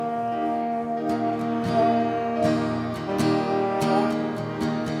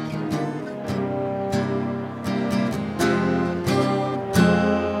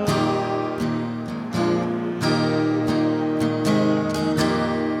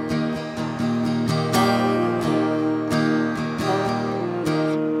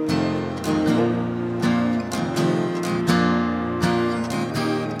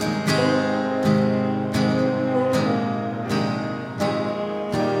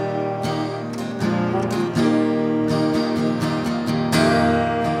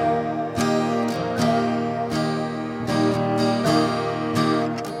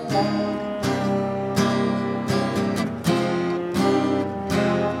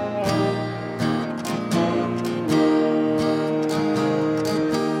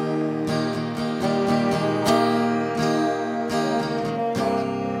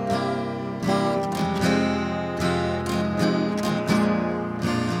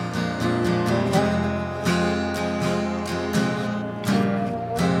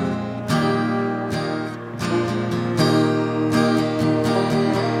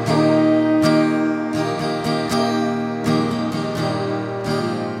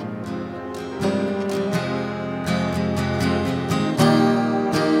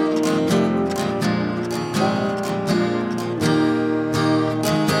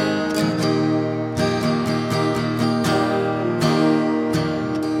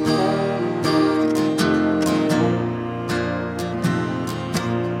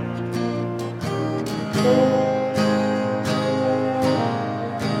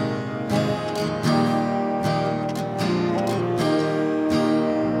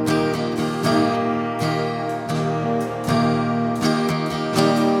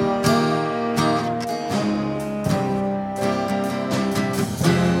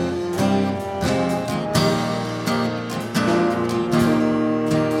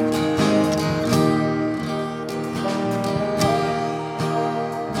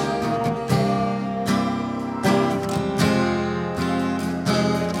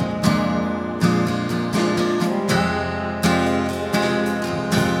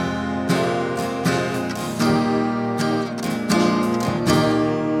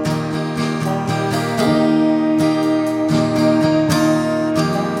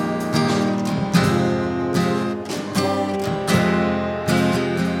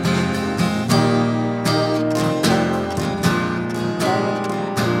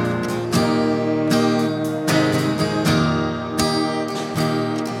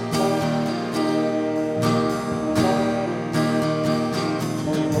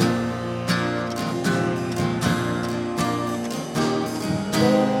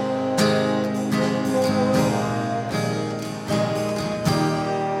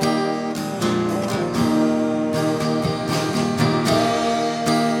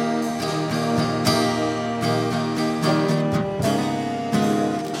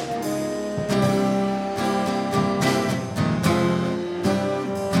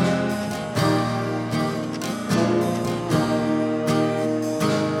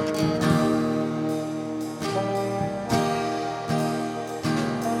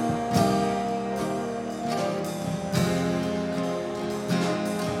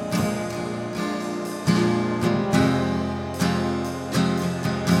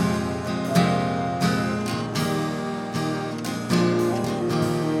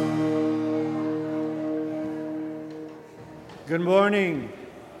Good morning.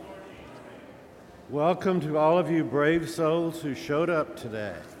 Welcome to all of you brave souls who showed up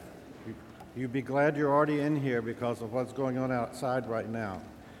today. You'd be glad you're already in here because of what's going on outside right now.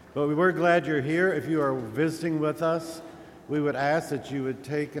 But we're glad you're here. If you are visiting with us, we would ask that you would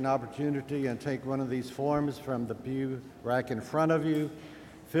take an opportunity and take one of these forms from the pew rack in front of you.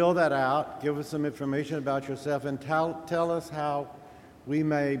 Fill that out, give us some information about yourself, and tell us how we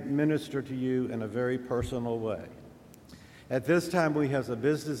may minister to you in a very personal way. At this time, we have some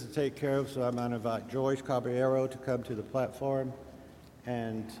business to take care of, so I'm going to invite Joyce Caballero to come to the platform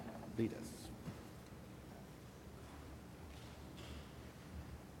and lead us.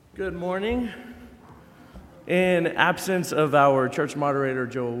 Good morning. In absence of our church moderator,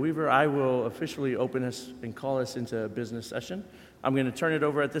 Joel Weaver, I will officially open us and call us into a business session. I'm going to turn it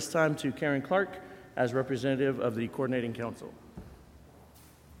over at this time to Karen Clark as representative of the Coordinating Council.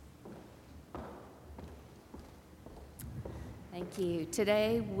 Thank you.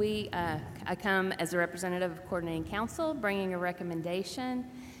 Today, I come as a representative of Coordinating Council, bringing a recommendation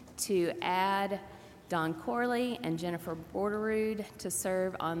to add Don Corley and Jennifer Borderud to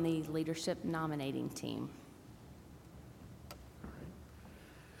serve on the leadership nominating team.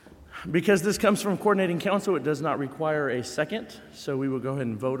 Because this comes from Coordinating Council, it does not require a second, so we will go ahead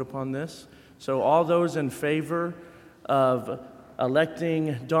and vote upon this. So all those in favor of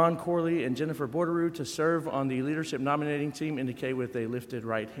electing Don Corley and Jennifer Borderud to serve on the leadership nominating team indicate with a lifted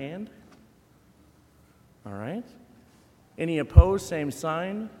right hand. All right. Any opposed, same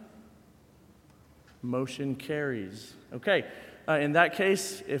sign. Motion carries. Okay. In that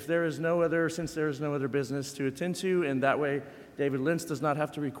case, since there is no other business to attend to, and that way David Lentz does not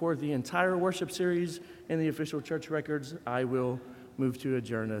have to record the entire worship series in the official church records, I will move to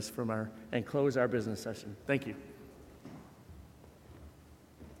adjourn us and close our business session. Thank you.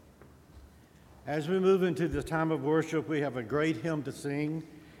 As we move into the time of worship, we have a great hymn to sing.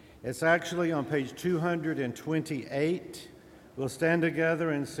 It's actually on page 228. We'll stand together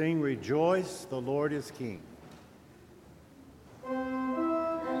and sing, "Rejoice, the Lord is King."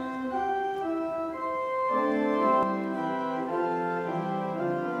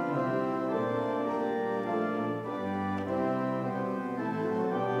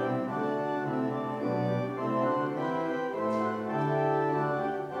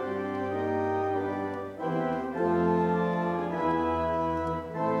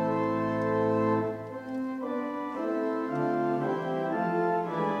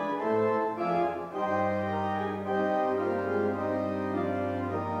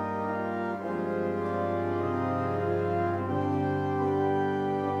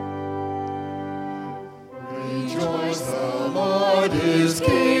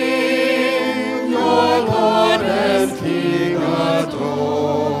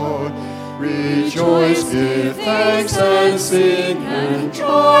 Give thanks and sing and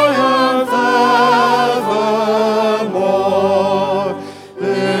triumph evermore.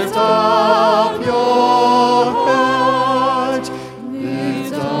 Lift up your heart,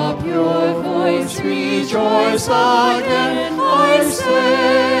 lift up your voice, rejoice again, I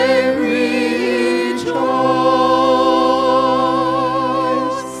say rejoice.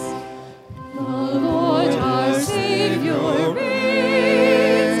 The Lord our Savior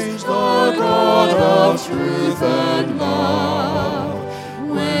reigns, the God of truth and love.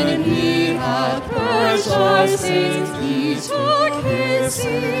 When he had purged our sins, he took his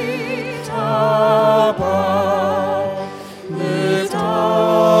seat above. Lift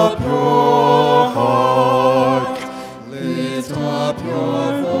up your heart, lift up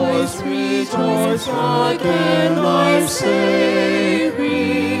your voice, rejoice again, I say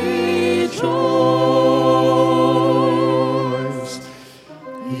rejoice.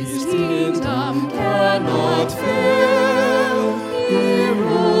 His kingdom cannot fail, he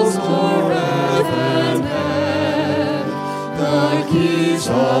rules o'er earth and heaven. The keys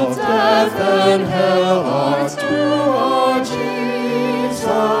of death and hell are to our Jesus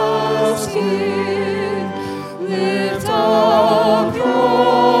give. Lift up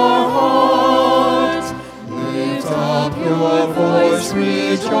your heart, lift up your voice,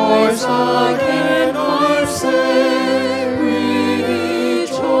 rejoice again, I say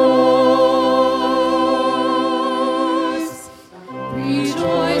rejoice.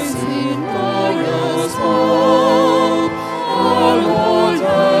 Rejoice in glorious hope, our Lord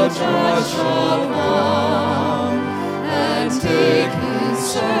the just shall come, and take his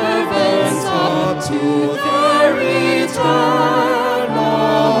servants up to their eternal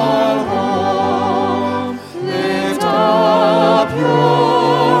home. Lift up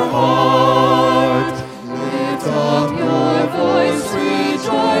your heart, lift up your voice,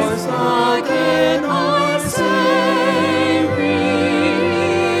 rejoice again, I say rejoice.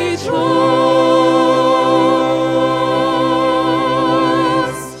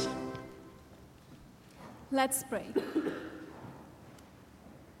 Let's pray.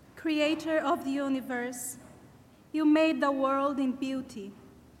 Creator of the universe, you made the world in beauty.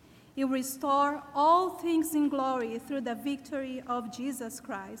 You restore all things in glory through the victory of Jesus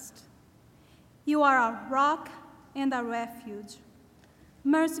Christ. You are a rock and a refuge.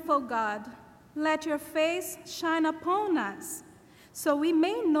 Merciful God, let your face shine upon us, so we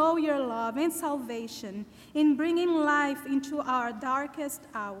may know your love and salvation in bringing life into our darkest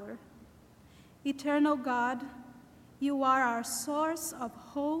hour. Eternal God, you are our source of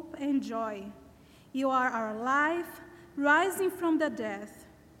hope and joy. You are our life rising from the dead.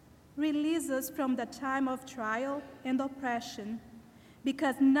 Release us from the time of trial and oppression,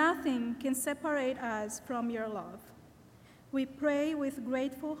 because nothing can separate us from your love. We pray with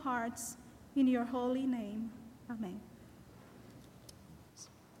grateful hearts in your holy name. Amen.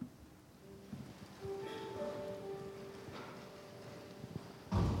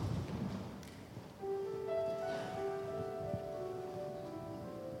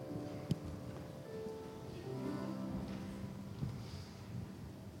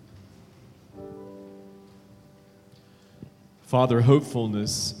 Father,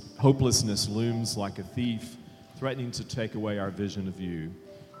 hopelessness looms like a thief, threatening to take away our vision of you.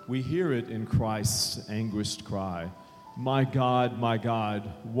 We hear it in Christ's anguished cry, my God,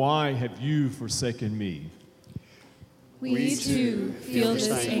 why have you forsaken me?" We too feel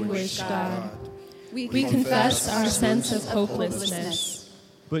this anguish, God. We confess our sense of hopelessness.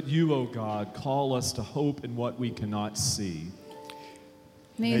 But you, O God, call us to hope in what we cannot see.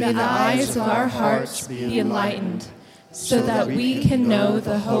 May the eyes of our hearts be enlightened, so that we can know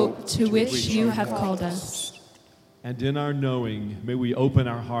the hope to which you have called us. And in our knowing, may we open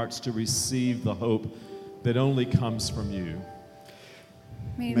our hearts to receive the hope that only comes from you.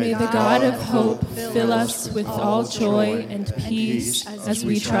 May the God of hope fill us with all joy and peace as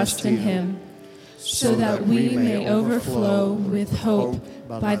we trust in him, so that we may overflow with hope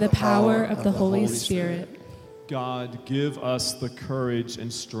by the power of the Holy Spirit. God, give us the courage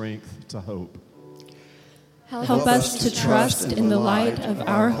and strength to hope. Help us to trust in the light of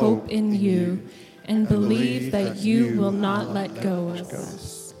our hope in you and believe that you will not let go of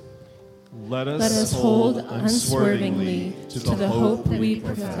us. Let us hold unswervingly to the hope we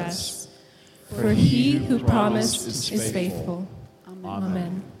profess, for he who promised is faithful.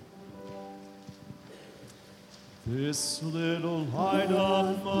 Amen. This little light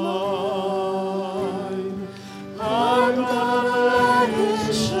of mine, I'm gonna let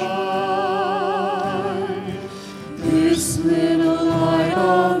it shine. This little light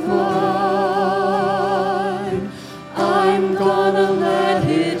of mine, I'm gonna let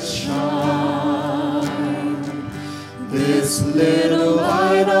it shine. This little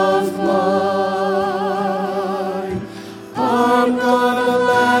light of mine, I'm gonna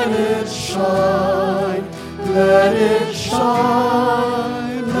let it shine. Let it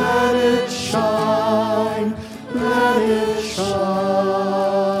shine, let it shine, let it shine.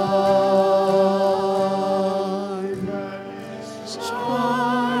 Let it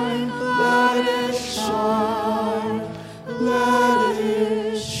shine, let it shine, let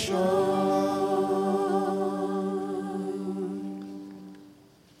it shine.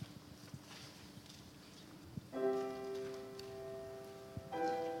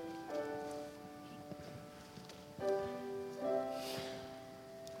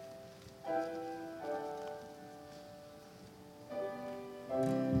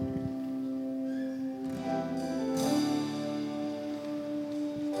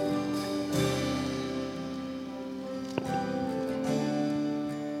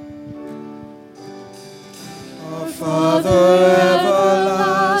 Father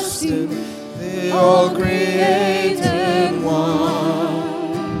everlasting, the all-created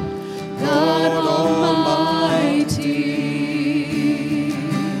one, God Almighty,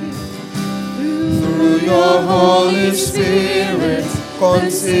 through your Holy Spirit,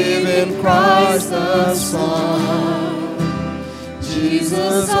 conceive in Christ the Son,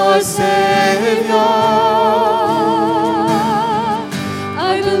 Jesus our Savior.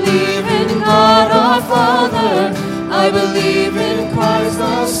 I believe in God our Father, I believe in Christ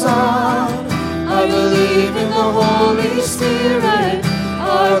the Son, I believe in the Holy Spirit,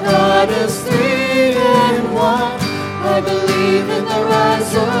 our God is three in one. I believe in the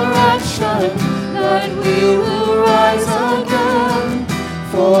resurrection, that we will rise again,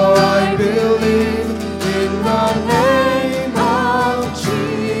 for I believe in the name of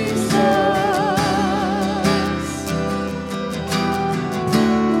Jesus.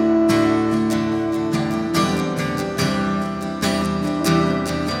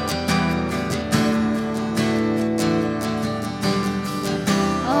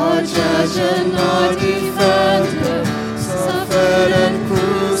 Our judge and our defender,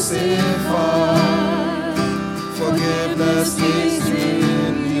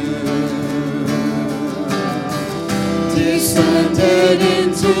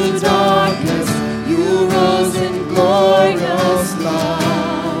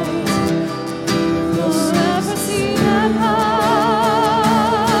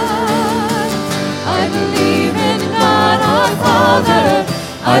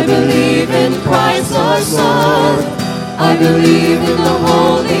 I believe in Christ our Son. I believe in the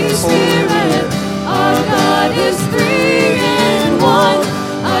Holy Spirit. Our God is three in one.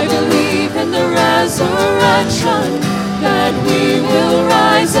 I believe in the resurrection, that we will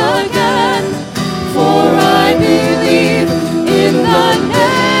rise again. For I believe in the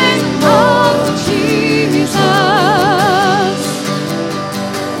name of Jesus.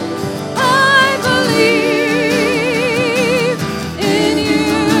 I believe in you.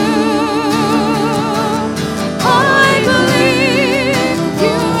 I believe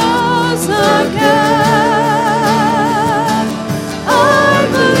you rose again. I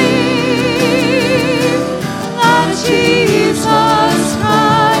believe that Jesus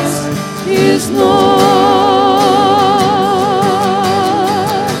Christ is Lord.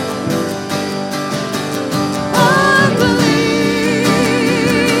 I believe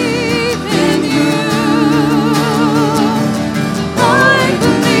in you. I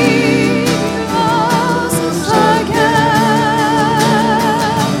believe you rose again.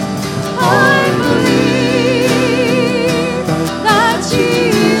 I believe that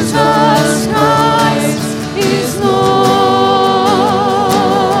Jesus Christ is Lord.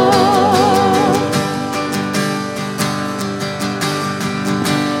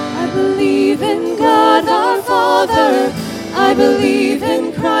 I believe in God our Father. I believe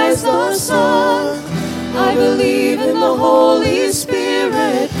in Christ our Son. I believe in the Holy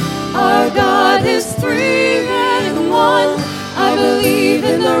Spirit. Our God is three in one. I believe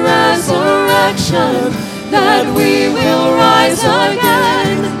in the resurrection, that we will rise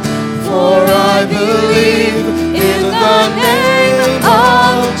again. For I believe in the name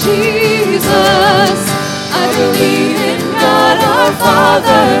of Jesus. I believe in God our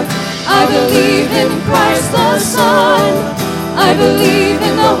Father. I believe in Christ the Son. I believe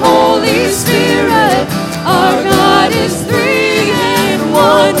in the Holy Spirit. Our God is three in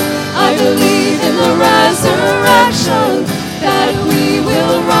one. I believe in the resurrection, that we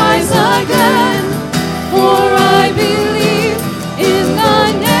will rise again. For I believe in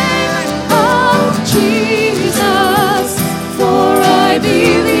the name of Jesus. For I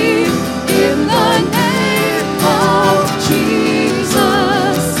believe in the name of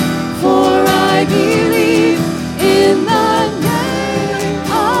Jesus. For I believe in the name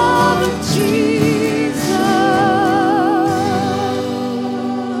of Jesus.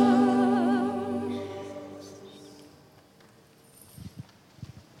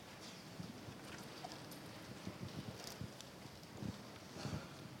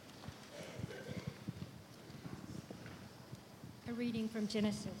 A reading from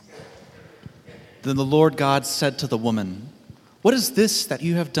Genesis. Then the Lord God said to the woman, "What is this that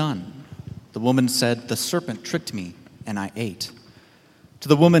you have done?" The woman said, "The serpent tricked me, and I ate." To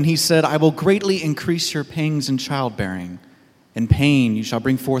the woman he said, "I will greatly increase your pangs in childbearing. In pain you shall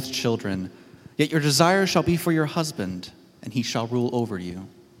bring forth children, yet your desire shall be for your husband, and he shall rule over you."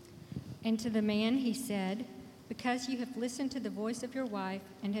 And to the man he said, "Because you have listened to the voice of your wife,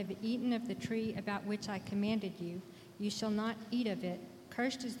 and have eaten of the tree about which I commanded you, you shall not eat of it.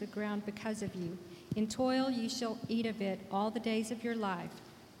 Cursed is the ground because of you. In toil you shall eat of it all the days of your life.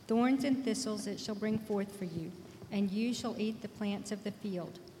 Thorns and thistles it shall bring forth for you, and you shall eat the plants of the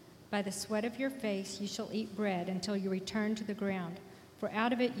field. By the sweat of your face you shall eat bread until you return to the ground. For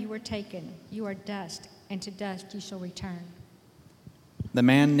out of it you were taken. You are dust, and to dust you shall return." The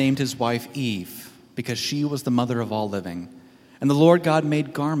man named his wife Eve, because she was the mother of all living. And the Lord God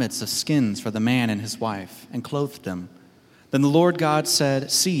made garments of skins for the man and his wife, and clothed them. Then the Lord God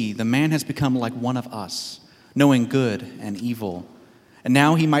said, "See, the man has become like one of us, knowing good and evil. And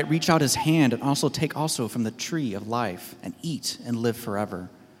now he might reach out his hand and also take also from the tree of life and eat and live forever."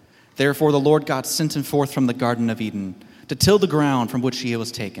 Therefore the Lord God sent him forth from the Garden of Eden to till the ground from which he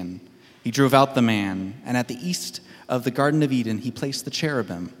was taken. He drove out the man, and at the east of the Garden of Eden he placed the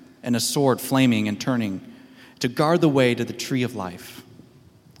cherubim and a sword flaming and turning to guard the way to the tree of life.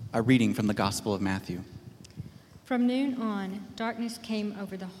 A reading from the Gospel of Matthew. From noon on, darkness came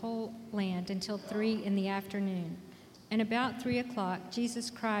over the whole land until 3 p.m. And about 3 o'clock, Jesus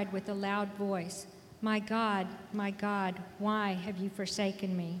cried with a loud voice, my God, why have you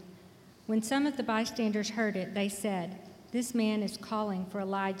forsaken me?" When some of the bystanders heard it, they said, "This man is calling for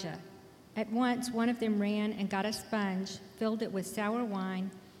Elijah." At once one of them ran and got a sponge, filled it with sour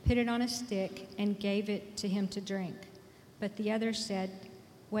wine, put it on a stick, and gave it to him to drink. But the others said,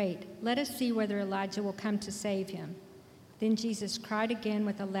 "Wait, let us see whether Elijah will come to save him." Then Jesus cried again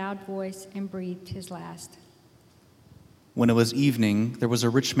with a loud voice and breathed his last. When it was evening, there was a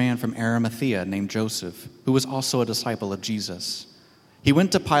rich man from Arimathea named Joseph, who was also a disciple of Jesus. He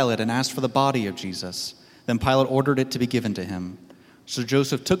went to Pilate and asked for the body of Jesus. Then Pilate ordered it to be given to him. So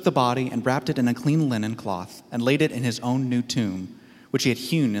Joseph took the body and wrapped it in a clean linen cloth and laid it in his own new tomb, which he had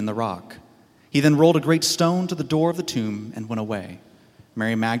hewn in the rock. He then rolled a great stone to the door of the tomb and went away.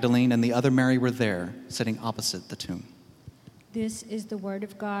 Mary Magdalene and the other Mary were there, sitting opposite the tomb. This is the word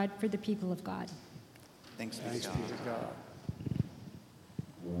of God for the people of God. Thanks be to God.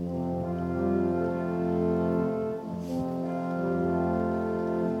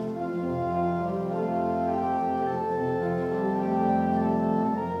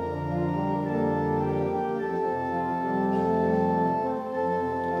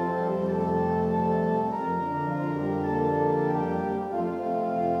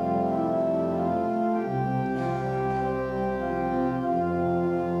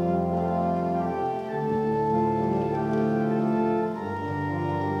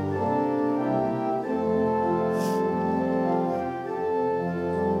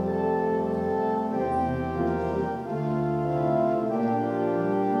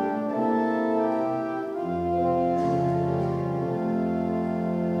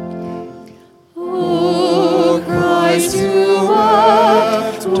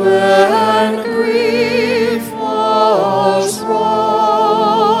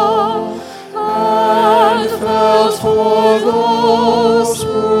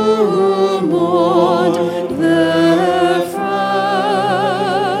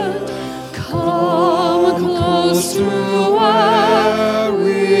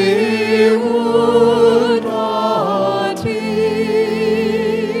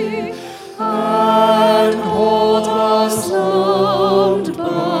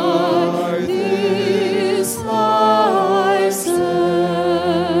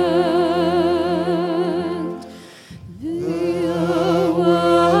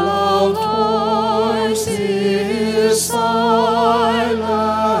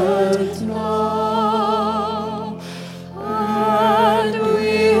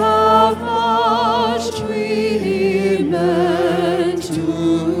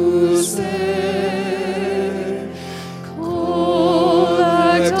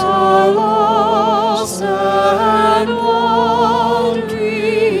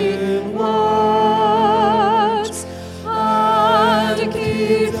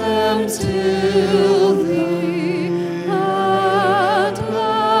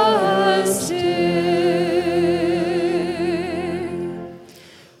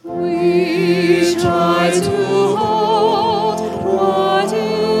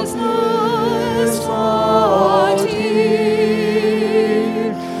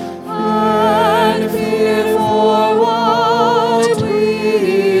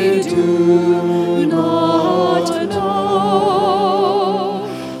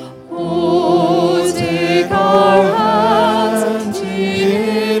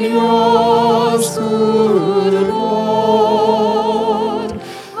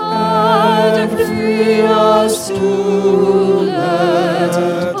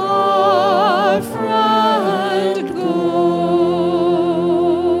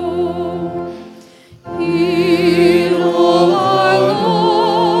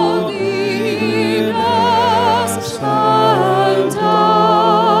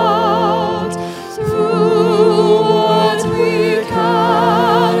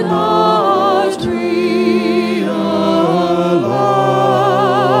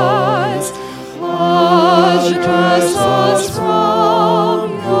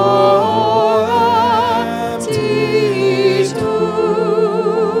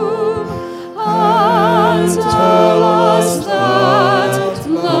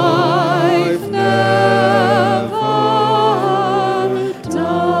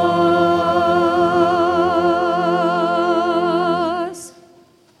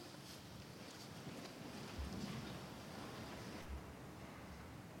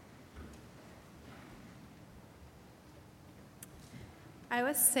 I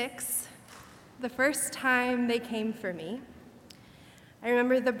was 6, the first time they came for me. I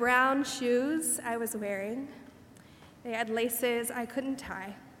remember the brown shoes I was wearing. They had laces I couldn't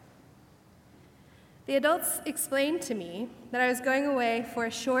tie. The adults explained to me that I was going away for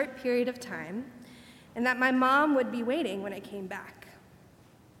a short period of time and that my mom would be waiting when I came back.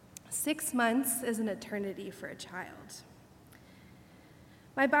 6 months is an eternity for a child.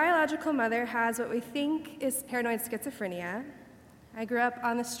 My biological mother has what we think is paranoid schizophrenia. I grew up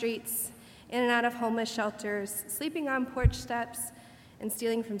on the streets, in and out of homeless shelters, sleeping on porch steps, and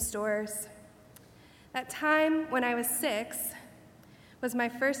stealing from stores. That time when I was 6 was my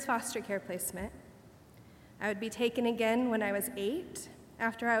first foster care placement. I would be taken again when I was 8,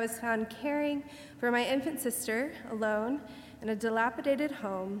 after I was found caring for my infant sister alone in a dilapidated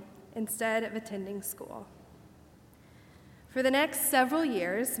home instead of attending school. For the next several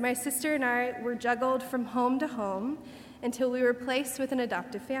years, my sister and I were juggled from home to home until we were placed with an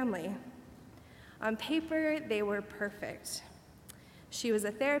adoptive family. On paper, they were perfect. She was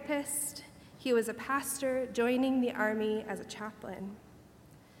a therapist, he was a pastor joining the army as a chaplain.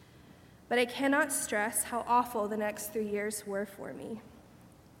 But I cannot stress how awful the next 3 years were for me.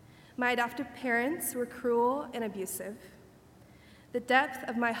 My adoptive parents were cruel and abusive. The depth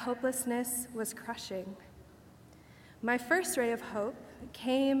of my hopelessness was crushing. My first ray of hope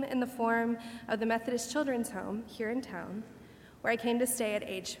came in the form of the Methodist Children's Home here in town, where I came to stay at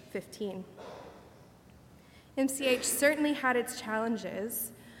age 15. MCH certainly had its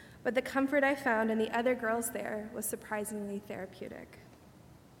challenges, but the comfort I found in the other girls there was surprisingly therapeutic.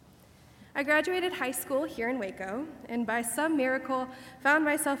 I graduated high school here in Waco, and by some miracle, found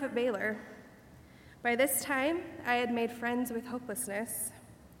myself at Baylor. By this time, I had made friends with hopelessness.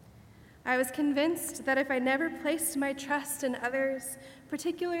 I was convinced that if I never placed my trust in others,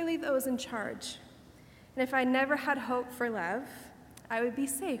 particularly those in charge, and if I never had hope for love, I would be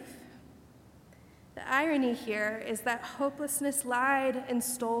safe. The irony here is that hopelessness lied and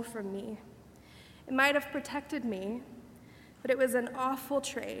stole from me. It might have protected me, but it was an awful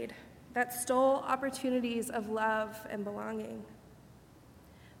trade that stole opportunities of love and belonging.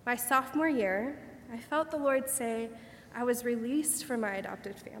 My sophomore year, I felt the Lord say I was released from my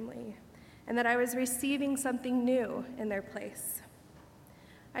adopted family and that I was receiving something new in their place.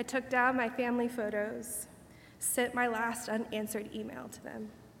 I took down my family photos, sent my last unanswered email to them.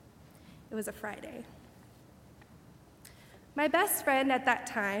 It was a Friday. My best friend at that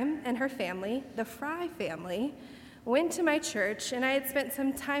time and her family, the Fry family, went to my church, and I had spent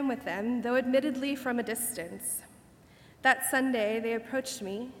some time with them, though admittedly from a distance. That Sunday, they approached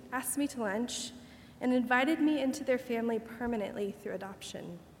me, asked me to lunch, and invited me into their family permanently through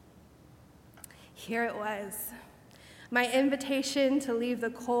adoption. Here it was, my invitation to leave the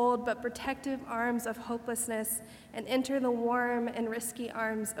cold but protective arms of hopelessness and enter the warm and risky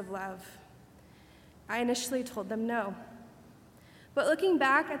arms of love. I initially told them no. But looking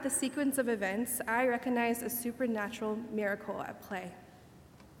back at the sequence of events, I recognized a supernatural miracle at play.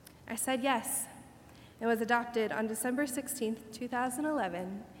 I said yes, and was adopted on December 16th,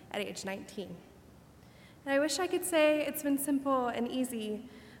 2011, at age 19. And I wish I could say it's been simple and easy,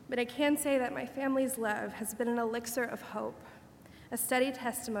 but I can say that my family's love has been an elixir of hope, a steady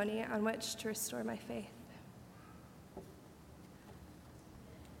testimony on which to restore my faith.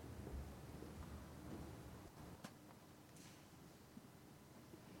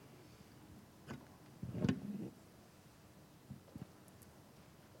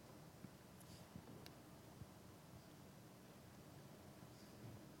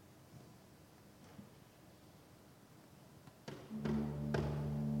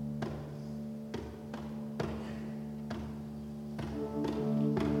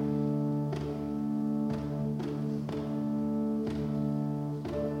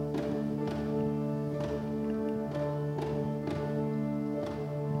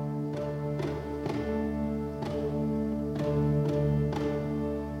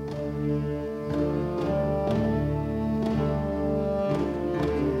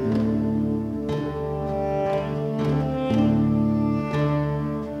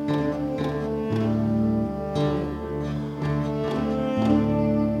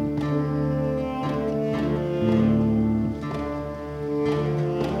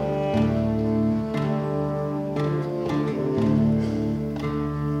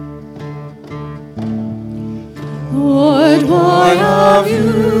 Lord, why have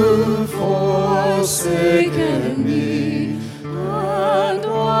you forsaken me? And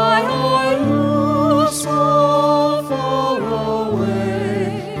why are you so far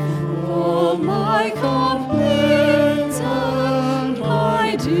away from my complaints and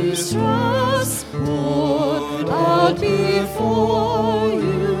my distress? Poured out before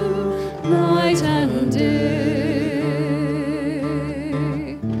you night and day.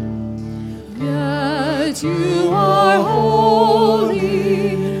 Yet you are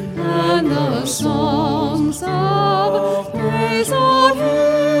holy, and the songs of praise of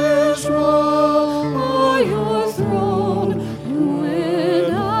Israel are your throne.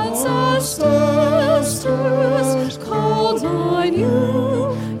 When ancestors called on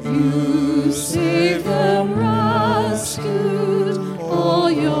you, you saved them, rescued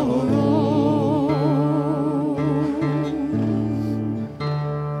all your own.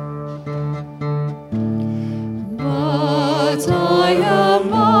 But I am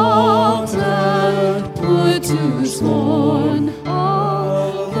mocked and put to scorn.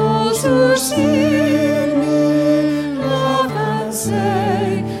 All those who see me laugh and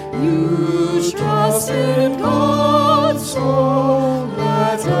say, you trust in God, so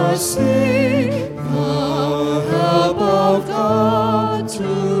us sing the help of God to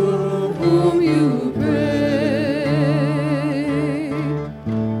whom you pray.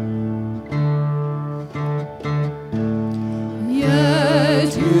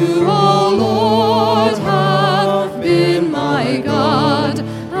 Yet you, O Lord, have been my God,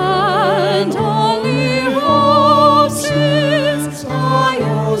 and only hope since I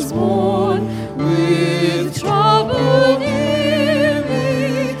was born. With trouble near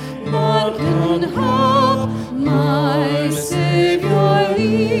me, none can help. My Savior,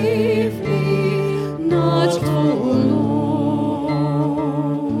 leave me not forlorn.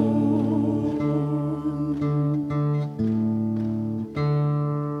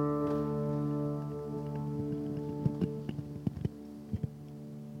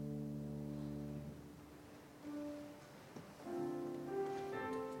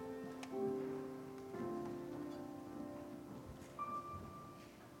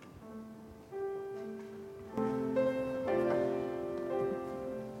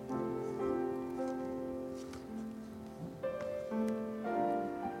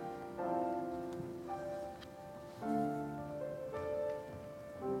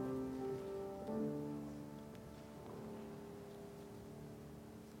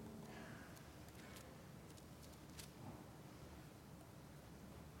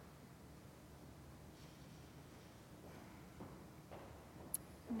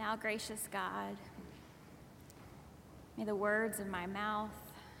 Now, gracious God, may the words of my mouth,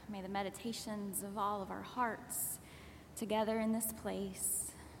 may the meditations of all of our hearts together in this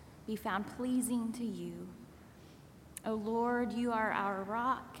place be found pleasing to you. O Lord, you are our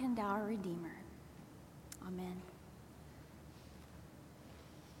rock and our Redeemer. Amen.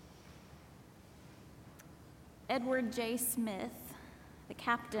 Edward J. Smith, the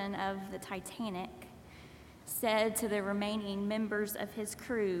captain of the Titanic, said to the remaining members of his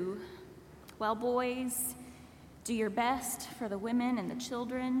crew, "Well, boys, do your best for the women and the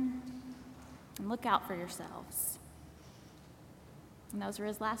children, and look out for yourselves." And those were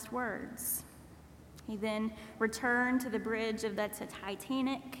his last words. He then returned to the bridge of the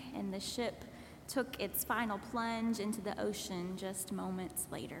Titanic, and the ship took its final plunge into the ocean just moments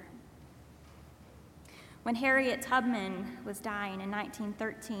later. When Harriet Tubman was dying in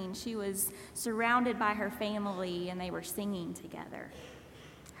 1913, she was surrounded by her family and they were singing together.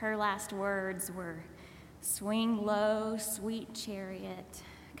 Her last words were, "Swing low, sweet chariot,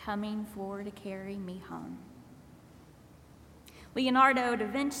 coming for to carry me home." Leonardo da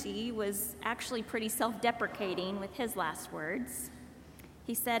Vinci was actually pretty self-deprecating with his last words.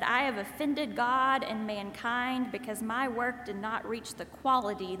 He said, "I have offended God and mankind because my work did not reach the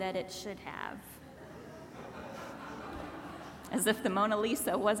quality that it should have." As if the Mona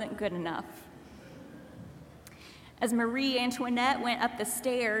Lisa wasn't good enough. As Marie Antoinette went up the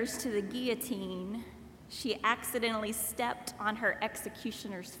stairs to the guillotine, she accidentally stepped on her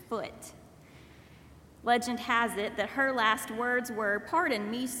executioner's foot. Legend has it that her last words were,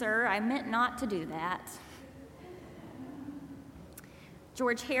 "Pardon me, sir, I meant not to do that."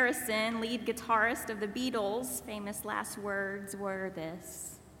 George Harrison, lead guitarist of the Beatles' famous last words were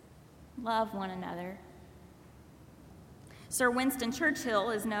this: "Love one another." Sir Winston Churchill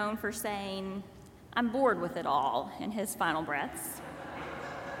is known for saying, "I'm bored with it all," in his final breaths.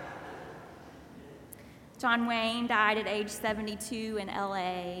 John Wayne died at age 72 in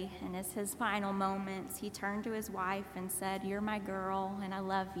LA, and as his final moments, he turned to his wife and said, "You're my girl, and I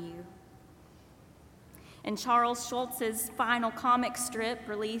love you." In Charles Schulz's final comic strip,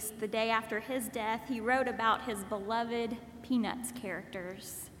 released the day after his death, he wrote about his beloved Peanuts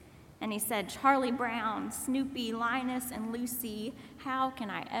characters. And he said, "Charlie Brown, Snoopy, Linus, and Lucy, how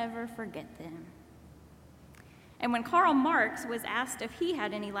can I ever forget them?" And when Karl Marx was asked if he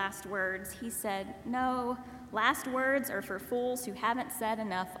had any last words, he said, "No, last words are for fools who haven't said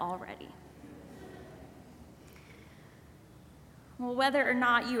enough already." Well, whether or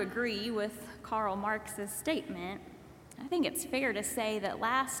not you agree with Karl Marx's statement, I think it's fair to say that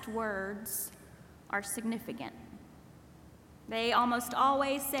last words are significant. They almost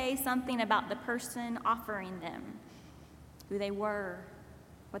always say something about the person offering them, who they were,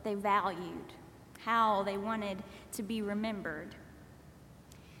 what they valued, how they wanted to be remembered.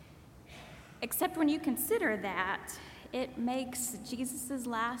 Except when you consider that, it makes Jesus'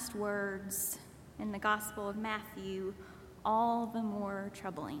 last words in the Gospel of Matthew all the more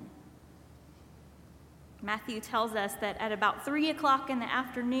troubling. Matthew tells us that at about 3 o'clock in the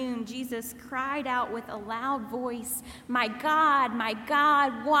afternoon, Jesus cried out with a loud voice, my God,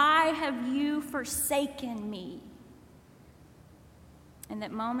 why have you forsaken me?" And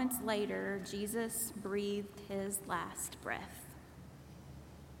that moments later, Jesus breathed his last breath.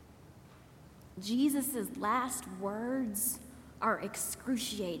 Jesus' last words are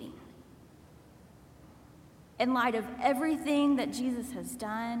excruciating. In light of everything that Jesus has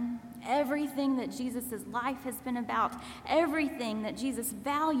done, everything that Jesus' life has been about, everything that Jesus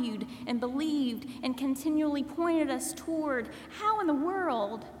valued and believed and continually pointed us toward, how in the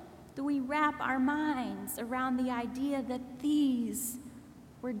world do we wrap our minds around the idea that these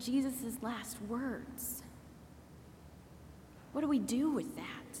were Jesus' last words? What do we do with that?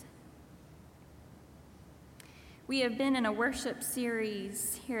 We have been in a worship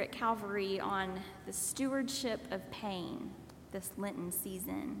series here at Calvary on the stewardship of pain this Lenten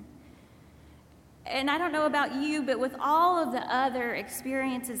season. And I don't know about you, but with all of the other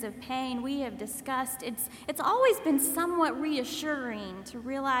experiences of pain we have discussed, it's always been somewhat reassuring to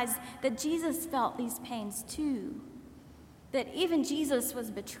realize that Jesus felt these pains too. That even Jesus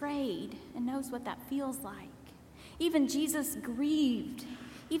was betrayed and knows what that feels like. Even Jesus grieved.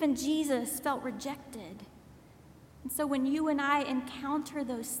 Even Jesus felt rejected. And so when you and I encounter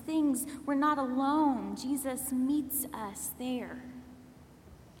those things, we're not alone. Jesus meets us there.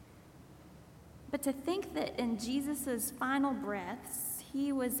 But to think that in Jesus' final breaths,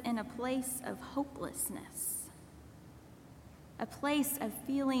 he was in a place of hopelessness, a place of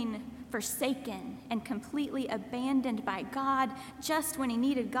feeling forsaken and completely abandoned by God just when he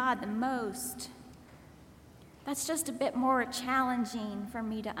needed God the most, that's just a bit more challenging for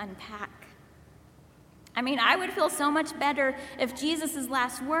me to unpack. I mean, I would feel so much better if Jesus'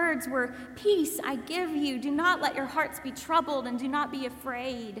 last words were, "Peace I give you, do not let your hearts be troubled and do not be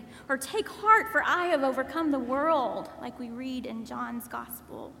afraid," or "Take heart, for I have overcome the world," like we read in John's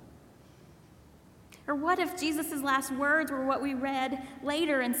Gospel. Or what if Jesus' last words were what we read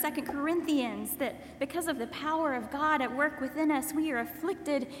later in 2 Corinthians, that because of the power of God at work within us, we are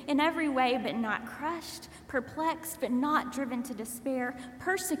afflicted in every way but not crushed, perplexed but not driven to despair,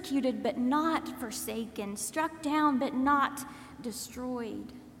 persecuted but not forsaken, struck down but not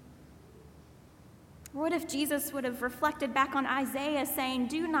destroyed? What if Jesus would have reflected back on Isaiah saying,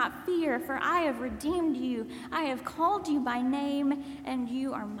 "Do not fear, for I have redeemed you. I have called you by name, and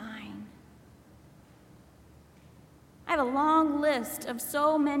you are mine." I have a long list of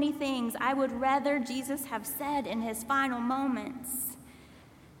so many things I would rather Jesus have said in his final moments.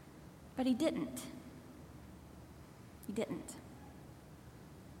 But he didn't. He didn't.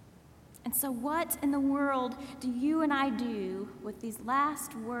 And so what in the world do you and I do with these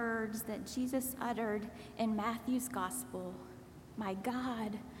last words that Jesus uttered in Matthew's Gospel? My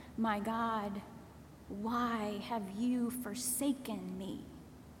God, why have you forsaken me?"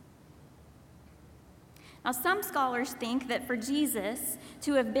 Now, some scholars think that for Jesus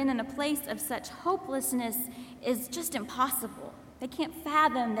to have been in a place of such hopelessness is just impossible. They can't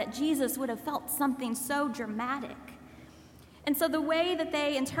fathom that Jesus would have felt something so dramatic. And so the way that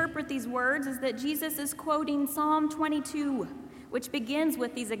they interpret these words is that Jesus is quoting Psalm 22, which begins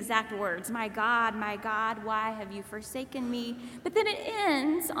with these exact words, my God, why have you forsaken me?" But then it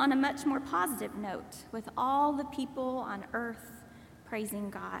ends on a much more positive note, with all the people on earth praising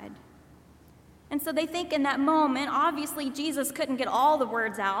God. And so they think in that moment, obviously Jesus couldn't get all the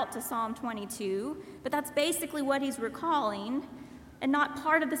words out to Psalm 22, but that's basically what he's recalling, and not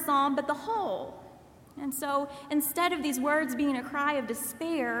part of the psalm, but the whole. And so instead of these words being a cry of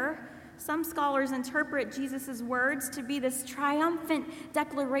despair, some scholars interpret Jesus' words to be this triumphant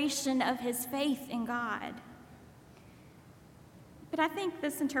declaration of his faith in God. But I think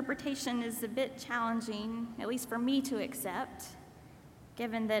this interpretation is a bit challenging, at least for me to accept,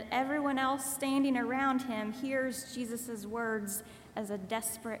 given that everyone else standing around him hears Jesus' words as a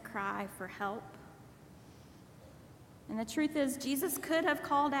desperate cry for help. And the truth is, Jesus could have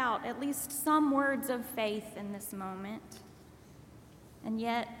called out at least some words of faith in this moment, and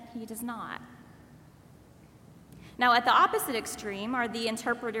yet he does not. Now, at the opposite extreme are the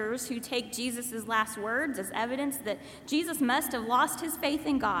interpreters who take Jesus' last words as evidence that Jesus must have lost his faith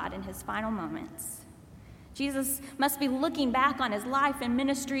in God in his final moments. Jesus must be looking back on his life and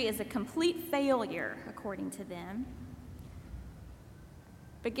ministry as a complete failure, according to them.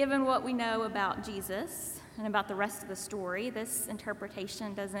 But given what we know about Jesus and about the rest of the story, this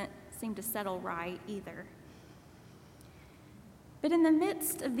interpretation doesn't seem to settle right either. But in the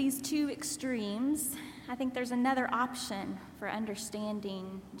midst of these two extremes, I think there's another option for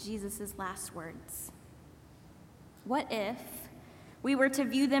understanding Jesus' last words. What if we were to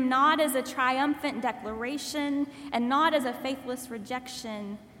view them not as a triumphant declaration and not as a faithless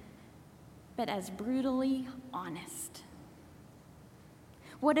rejection, but as brutally honest?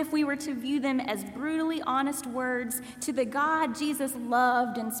 What if we were to view them as brutally honest words to the God Jesus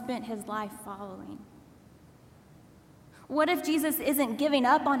loved and spent his life following? What if Jesus isn't giving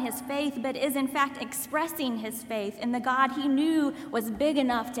up on his faith, but is in fact expressing his faith in the God he knew was big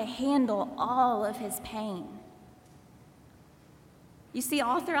enough to handle all of his pain? You see,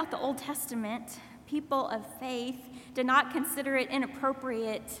 all throughout the Old Testament, people of faith did not consider it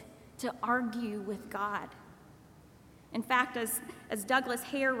inappropriate to argue with God. In fact, as Douglas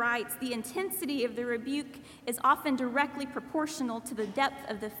Hare writes, the intensity of the rebuke is often directly proportional to the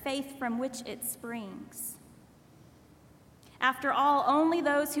depth of the faith from which it springs. After all, only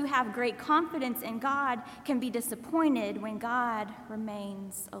those who have great confidence in God can be disappointed when God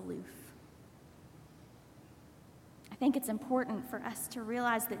remains aloof. I think it's important for us to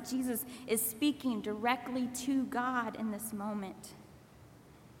realize that Jesus is speaking directly to God in this moment.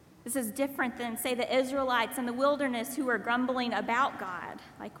 This is different than, say, the Israelites in the wilderness who were grumbling about God,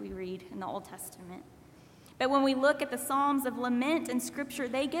 like we read in the Old Testament. But when we look at the Psalms of lament in Scripture,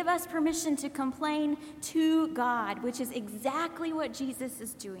 they give us permission to complain to God, which is exactly what Jesus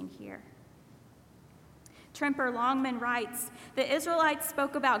is doing here. Tremper Longman writes, the Israelites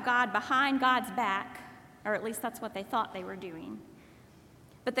spoke about God behind God's back, or at least that's what they thought they were doing.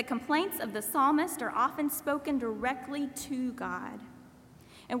 But the complaints of the psalmist are often spoken directly to God.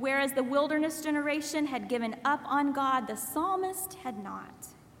 And whereas the wilderness generation had given up on God, the psalmist had not.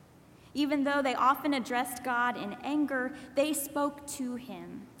 Even though they often addressed God in anger, they spoke to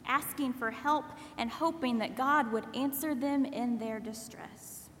him, asking for help and hoping that God would answer them in their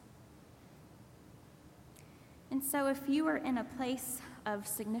distress. And so if you are in a place of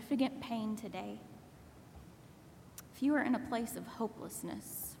significant pain today, if you are in a place of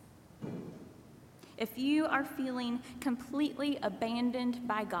hopelessness, if you are feeling completely abandoned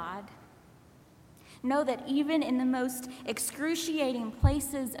by God, know that even in the most excruciating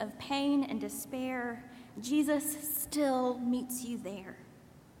places of pain and despair, Jesus still meets you there.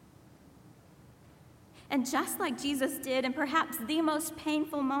 And just like Jesus did in perhaps the most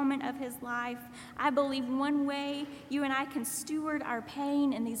painful moment of his life, I believe one way you and I can steward our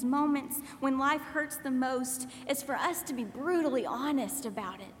pain in these moments when life hurts the most is for us to be brutally honest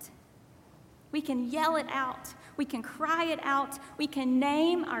about it. We can yell it out. We can cry it out. We can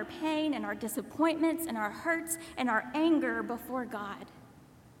name our pain and our disappointments and our hurts and our anger before God.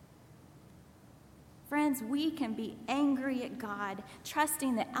 Friends, we can be angry at God,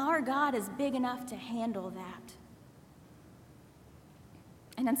 trusting that our God is big enough to handle that.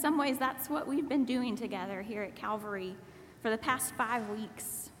 And in some ways, that's what we've been doing together here at Calvary for the past 5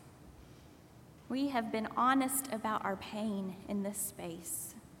 weeks. We have been honest about our pain in this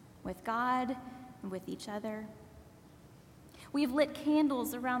space, with God and with each other. We've lit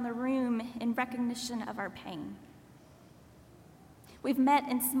candles around the room in recognition of our pain. We've met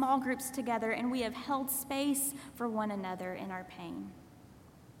in small groups together, and we have held space for one another in our pain.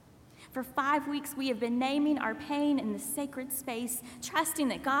 For 5 weeks, we have been naming our pain in the sacred space, trusting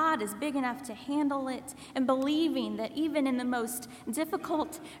that God is big enough to handle it, and believing that even in the most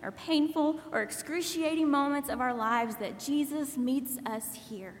difficult or painful or excruciating moments of our lives, that Jesus meets us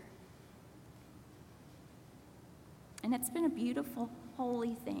here. And it's been a beautiful,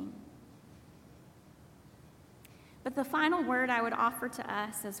 holy thing. But the final word I would offer to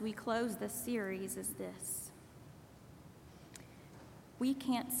us as we close this series is this: we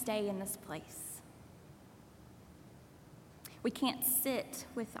can't stay in this place. We can't sit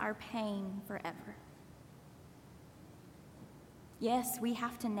with our pain forever. Yes, we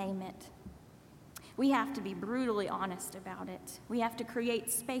have to name it. We have to be brutally honest about it. We have to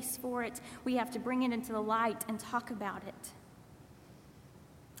create space for it. We have to bring it into the light and talk about it.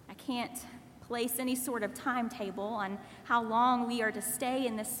 I can't place any sort of timetable on how long we are to stay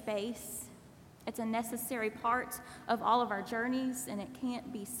in this space. It's a necessary part of all of our journeys, and it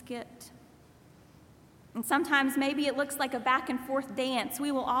can't be skipped. And sometimes maybe it looks like a back and forth dance.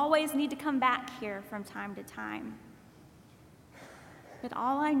 We will always need to come back here from time to time. But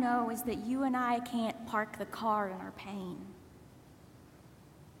all I know is that you and I can't park the car in our pain.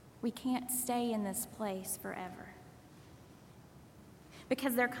 We can't stay in this place forever.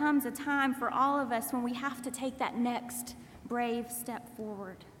 Because there comes a time for all of us when we have to take that next brave step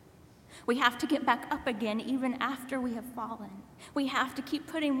forward. We have to get back up again even after we have fallen. We have to keep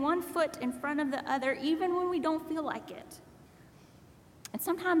putting one foot in front of the other even when we don't feel like it. And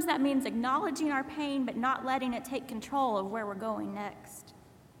sometimes that means acknowledging our pain but not letting it take control of where we're going next.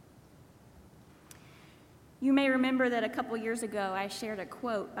 You may remember that a couple years ago I shared a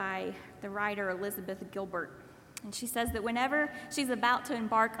quote by the writer Elizabeth Gilbert. And she says that whenever she's about to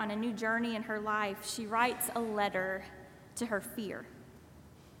embark on a new journey in her life, she writes a letter to her fear.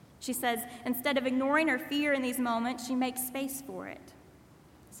 She says, instead of ignoring her fear in these moments, she makes space for it.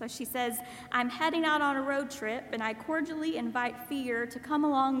 So she says, I'm heading out on a road trip, and I cordially invite fear to come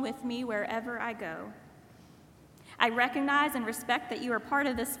along with me wherever I go. I recognize and respect that you are part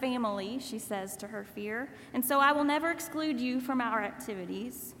of this family, she says to her fear, and so I will never exclude you from our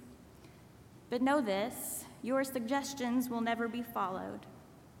activities. But know this, your suggestions will never be followed.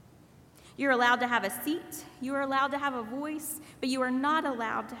 You're allowed to have a seat, you are allowed to have a voice, but you are not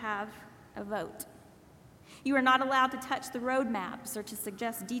allowed to have a vote. You are not allowed to touch the road maps or to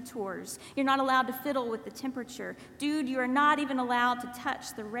suggest detours. You're not allowed to fiddle with the temperature. Dude, you are not even allowed to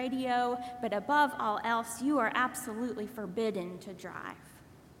touch the radio, but above all else, you are absolutely forbidden to drive.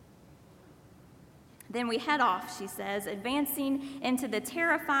 Then we head off, she says, advancing into the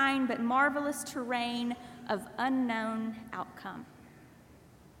terrifying but marvelous terrain of unknown outcome.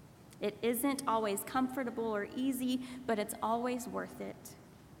 It isn't always comfortable or easy, but it's always worth it.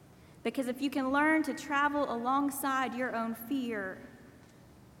 Because if you can learn to travel alongside your own fear,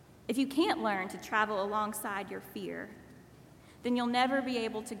 if you can't learn to travel alongside your fear, then you'll never be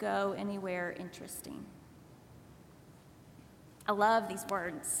able to go anywhere interesting. I love these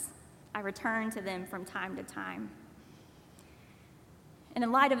words. I return to them from time to time. And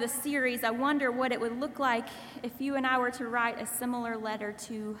in light of this series, I wonder what it would look like if you and I were to write a similar letter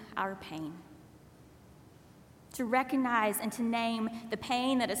to our pain. To recognize and to name the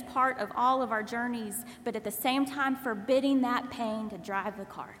pain that is part of all of our journeys, but at the same time forbidding that pain to drive the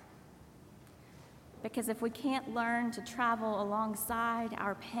car. Because if we can't learn to travel alongside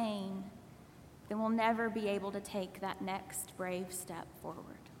our pain, then we'll never be able to take that next brave step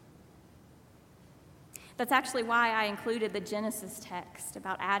forward. That's actually why I included the Genesis text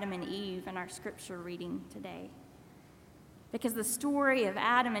about Adam and Eve in our scripture reading today. Because the story of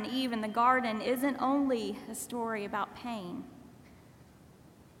Adam and Eve in the garden isn't only a story about pain.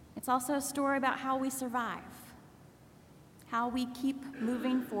 It's also a story about how we survive, how we keep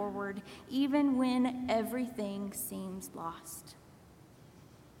moving forward even when everything seems lost.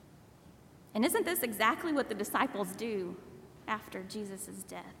 And isn't this exactly what the disciples do after Jesus'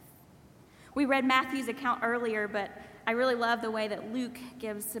 death? We read Matthew's account earlier, but I really love the way that Luke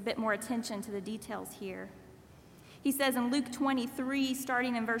gives a bit more attention to the details here. He says in Luke 23,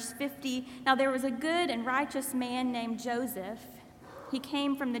 starting in verse 50, now there was a good and righteous man named Joseph. He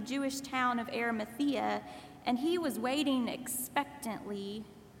came from the Jewish town of Arimathea, and he was waiting expectantly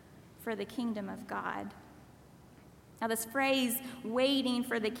for the kingdom of God. Now this phrase, waiting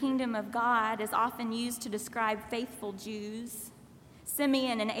for the kingdom of God, is often used to describe faithful Jews.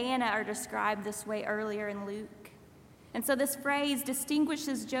 Simeon and Anna are described this way earlier in Luke. And so this phrase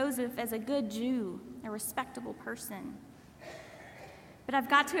distinguishes Joseph as a good Jew, a respectable person. But I've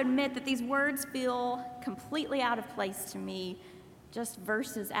got to admit that these words feel completely out of place to me just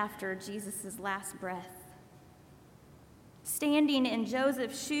verses after Jesus' last breath. Standing in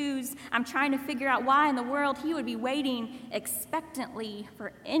Joseph's shoes, I'm trying to figure out why in the world he would be waiting expectantly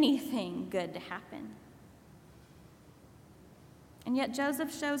for anything good to happen. And yet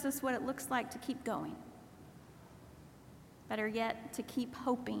Joseph shows us what it looks like to keep going. Better yet, to keep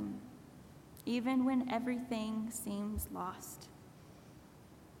hoping, even when everything seems lost.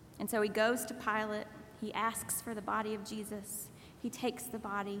 And so he goes to Pilate, he asks for the body of Jesus, he takes the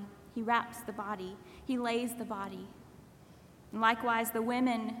body, he wraps the body, he lays the body. And likewise, the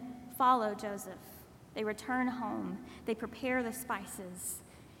women follow Joseph. They return home, they prepare the spices.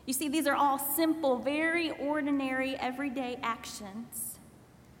 You see, these are all simple, very ordinary, everyday actions.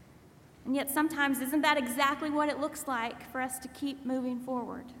 And yet sometimes, isn't that exactly what it looks like for us to keep moving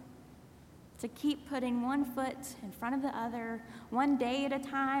forward? To keep putting one foot in front of the other, one day at a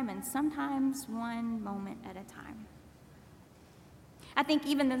time, and sometimes one moment at a time. I think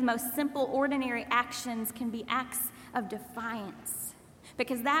even the most simple, ordinary actions can be acts of defiance,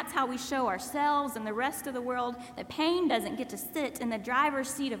 because that's how we show ourselves and the rest of the world that pain doesn't get to sit in the driver's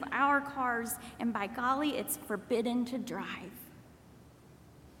seat of our cars, and by golly, it's forbidden to drive.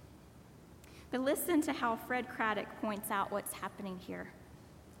 But listen to how Fred Craddock points out what's happening here.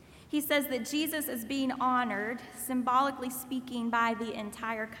 He says that Jesus is being honored, symbolically speaking, by the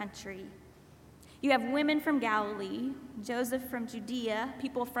entire country. You have women from Galilee, Joseph from Judea,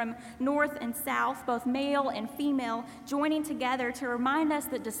 people from north and south, both male and female, joining together to remind us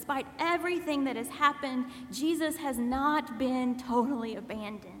that despite everything that has happened, Jesus has not been totally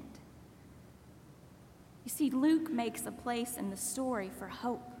abandoned. You see, Luke makes a place in the story for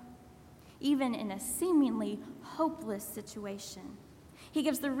hope, even in a seemingly hopeless situation. He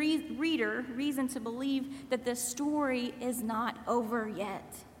gives the reader reason to believe that this story is not over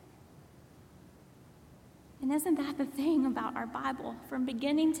yet. And isn't that the thing about our Bible? From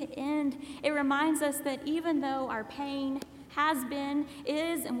beginning to end, it reminds us that even though our pain has been,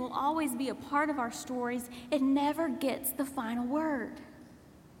 is, and will always be a part of our stories, it never gets the final word.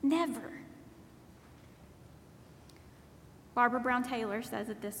 Never. Barbara Brown Taylor says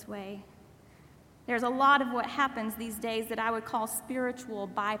it this way: there's a lot of what happens these days that I would call spiritual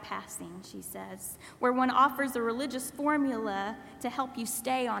bypassing, she says, where one offers a religious formula to help you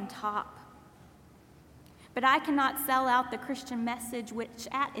stay on top. But I cannot sell out the Christian message, which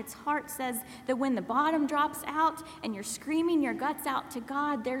at its heart says that when the bottom drops out and you're screaming your guts out to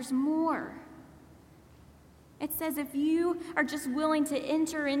God, there's more. It says if you are just willing to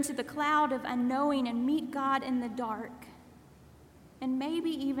enter into the cloud of unknowing and meet God in the dark, and maybe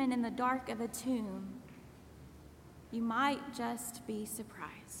even in the dark of a tomb, you might just be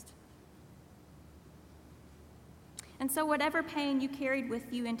surprised. And so whatever pain you carried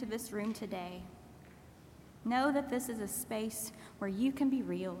with you into this room today, know that this is a space where you can be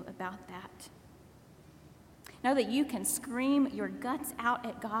real about that. Know that you can scream your guts out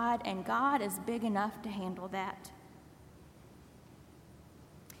at God, and God is big enough to handle that.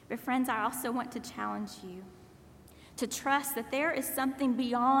 But friends, I also want to challenge you to trust that there is something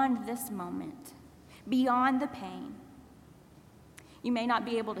beyond this moment, beyond the pain. You may not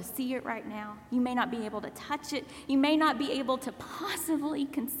be able to see it right now. You may not be able to touch it. You may not be able to possibly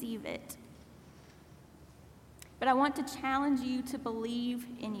conceive it. But I want to challenge you to believe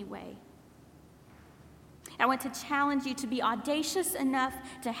anyway. I want to challenge you to be audacious enough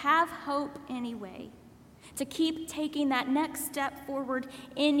to have hope anyway, to keep taking that next step forward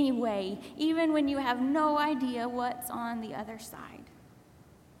anyway, even when you have no idea what's on the other side.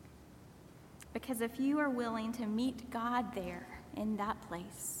 Because if you are willing to meet God there in that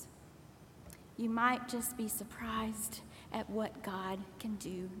place, you might just be surprised at what God can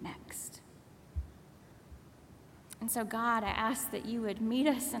do next. And so, God, I ask that you would meet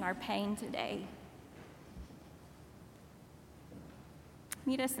us in our pain today.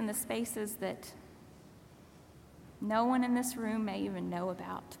 Meet us in the spaces that no one in this room may even know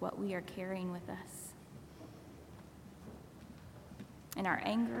about what we are carrying with us. In our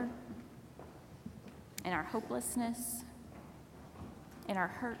anger, in our hopelessness, in our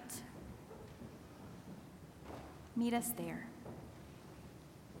hurt. Meet us there.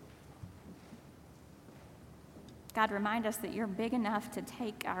 God, remind us that you're big enough to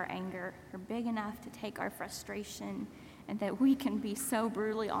take our anger, you're big enough to take our frustration, and that we can be so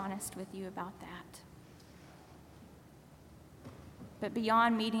brutally honest with you about that. But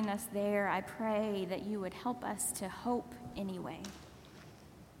beyond meeting us there, I pray that you would help us to hope anyway,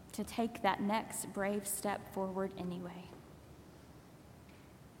 to take that next brave step forward anyway,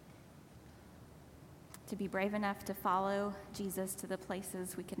 to be brave enough to follow Jesus to the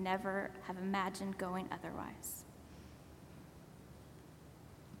places we could never have imagined going otherwise.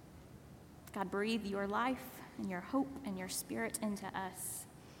 God, breathe your life and your hope and your spirit into us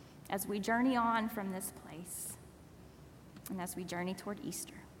as we journey on from this place and as we journey toward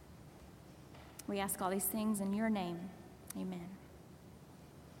Easter. We ask all these things in your name. Amen.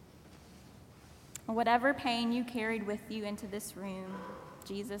 Whatever pain you carried with you into this room,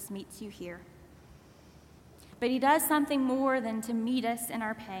 Jesus meets you here. But he does something more than to meet us in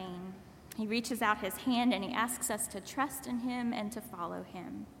our pain. He reaches out his hand and he asks us to trust in him and to follow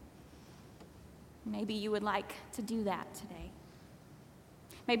him. Maybe you would like to do that today.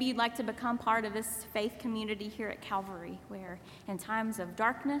 Maybe you'd like to become part of this faith community here at Calvary, where in times of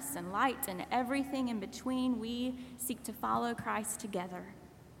darkness and light and everything in between, we seek to follow Christ together.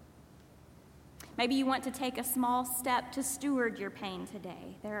 Maybe you want to take a small step to steward your pain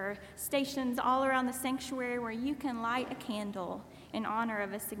today. There are stations all around the sanctuary where you can light a candle in honor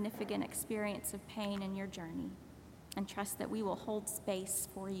of a significant experience of pain in your journey, and trust that we will hold space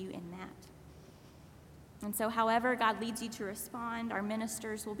for you in that. And so however God leads you to respond, our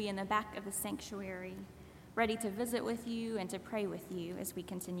ministers will be in the back of the sanctuary, ready to visit with you and to pray with you as we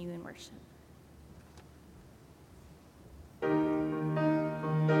continue in worship.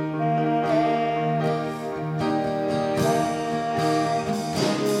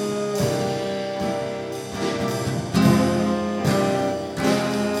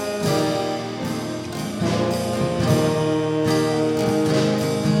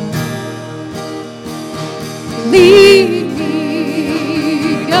 Lead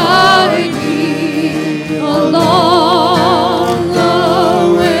me, guide me along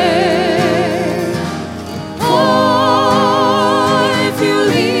the way.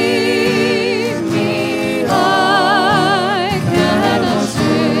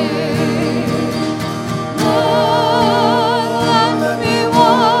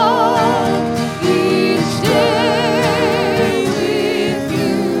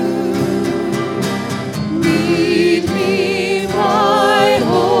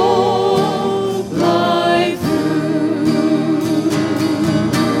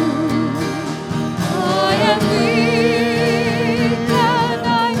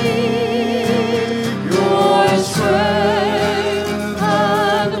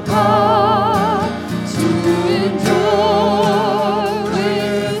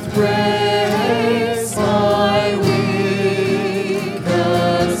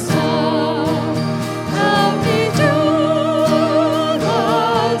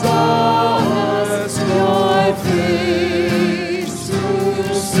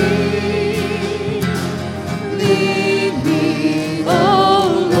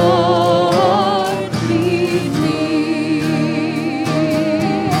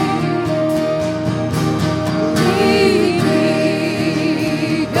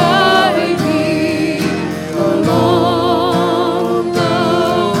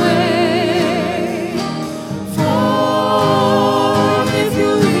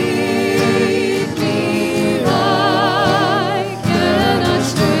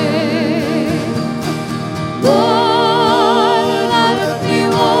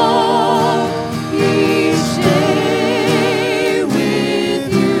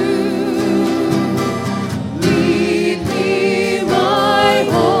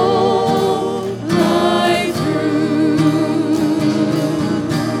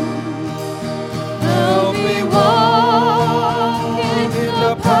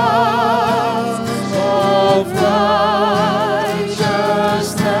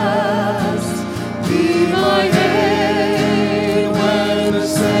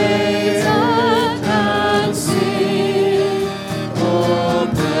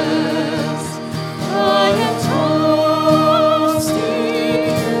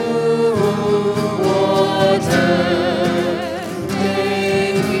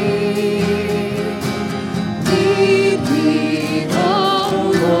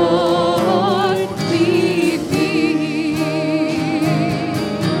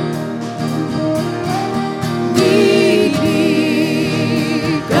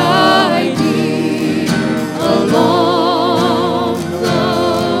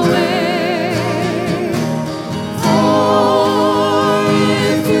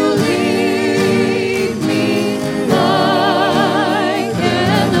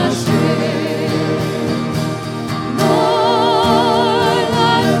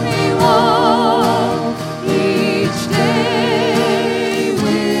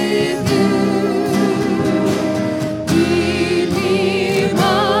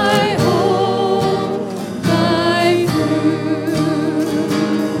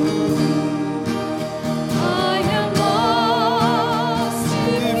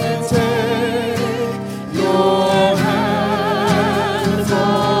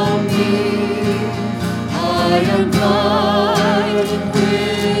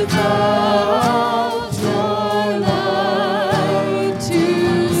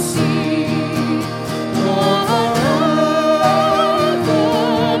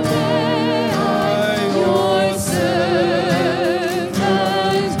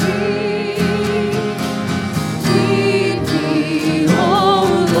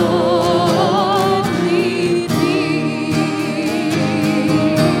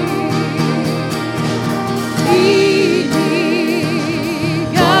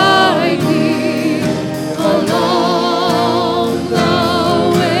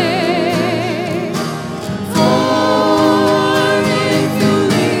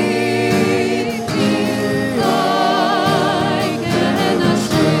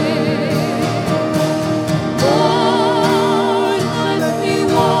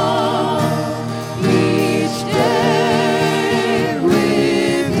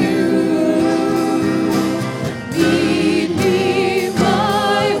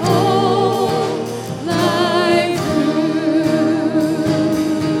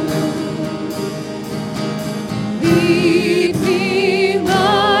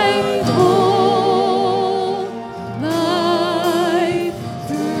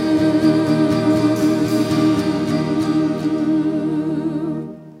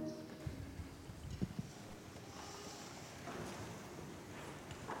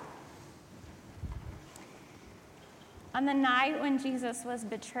 On the night when Jesus was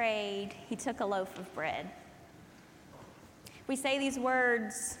betrayed, he took a loaf of bread. We say these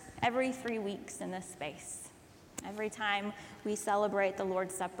words every 3 weeks in this space, every time we celebrate the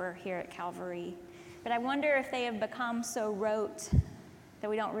Lord's Supper here at Calvary. But I wonder if they have become so rote that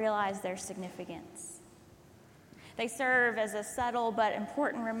we don't realize their significance. They serve as a subtle but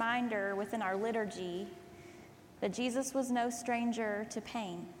important reminder within our liturgy that Jesus was no stranger to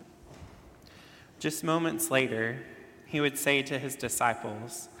pain. Just moments later, he would say to his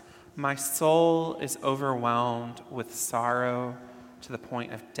disciples, "My soul is overwhelmed with sorrow to the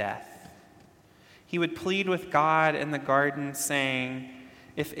point of death." He would plead with God in the garden, saying,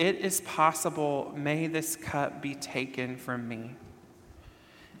 "If it is possible, may this cup be taken from me."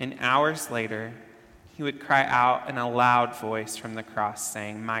 And hours later, he would cry out in a loud voice from the cross,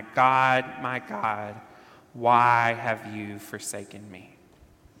 saying, my God, why have you forsaken me?"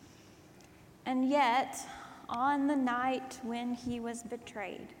 And yet, on the night when he was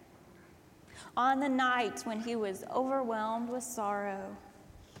betrayed, on the night when he was overwhelmed with sorrow,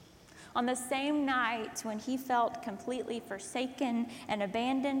 on the same night when he felt completely forsaken and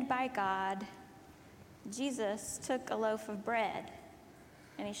abandoned by God, Jesus took a loaf of bread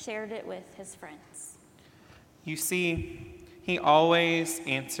and he shared it with his friends. You see, he always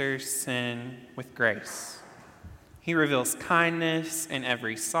answers sin with grace. He reveals kindness in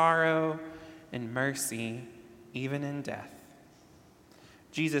every sorrow and mercy, even in death.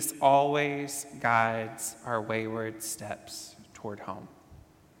 Jesus always guides our wayward steps toward home.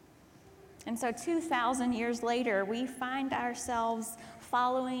 And so 2,000 years later, we find ourselves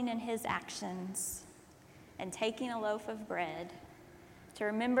following in his actions and taking a loaf of bread to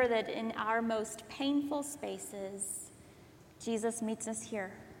remember that in our most painful spaces, Jesus meets us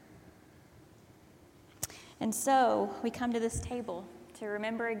here. And so we come to this table to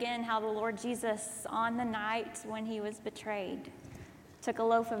remember again how the Lord Jesus, on the night when he was betrayed, took a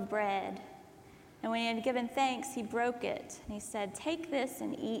loaf of bread. And when he had given thanks, he broke it. And he said, "Take this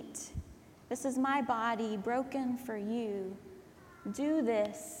and eat. This is my body broken for you. Do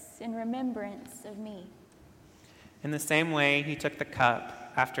this in remembrance of me." In the same way, he took the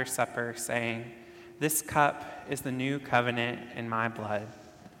cup after supper, saying, "This cup is the new covenant in my blood.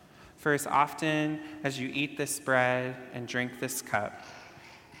 For as often as you eat this bread and drink this cup,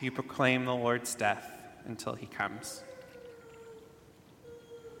 you proclaim the Lord's death until he comes."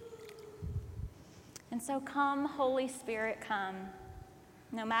 And so come, Holy Spirit, come.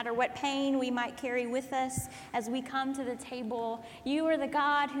 No matter what pain we might carry with us as we come to the table, you are the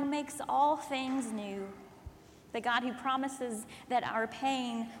God who makes all things new, the God who promises that our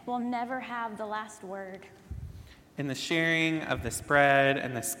pain will never have the last word. In the sharing of this bread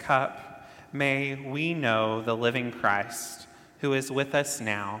and this cup, may we know the living Christ who is with us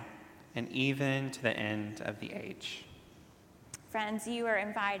now and even to the end of the age. Friends, you are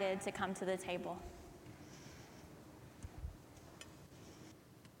invited to come to the table.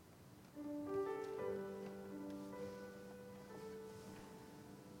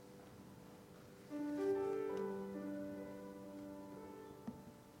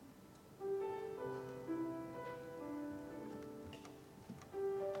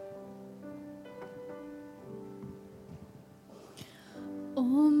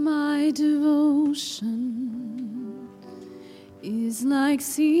 All my devotion is like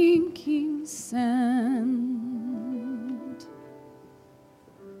sinking sand.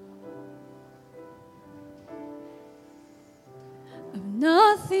 I've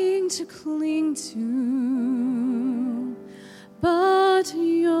nothing to cling to but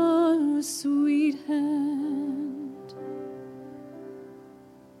your sweet hand.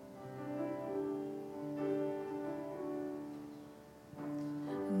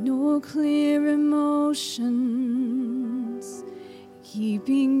 No clear emotions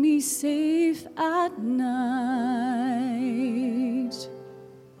keeping me safe at night.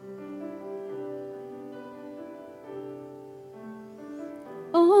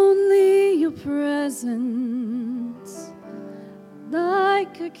 Only your presence,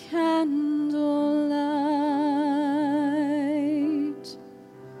 like a candlelight.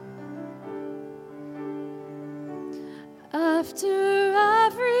 After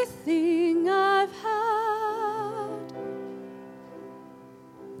everything I've had,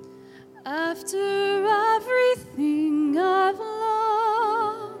 after everything I've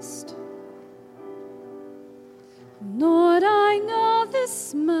lost, Lord, I know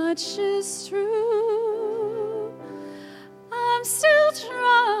this much is true. I'm still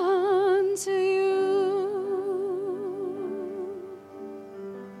drawn to you.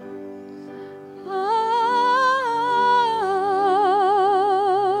 Oh,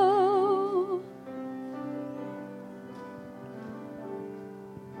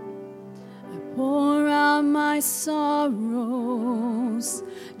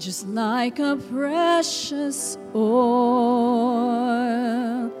 just like a precious oil.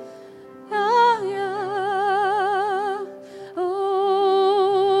 Ah, yeah.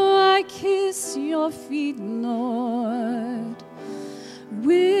 Oh, I kiss your feet, Lord,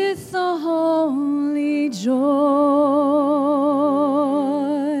 with a holy joy.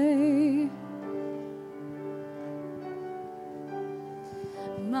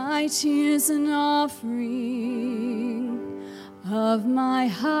 My tears an offering of my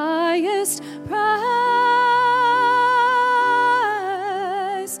highest prize.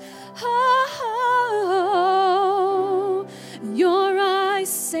 Oh, your eyes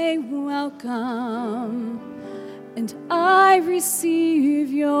say welcome, and I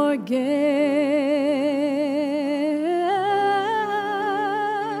receive your gifts.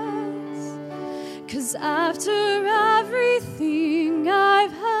 'Cause after everything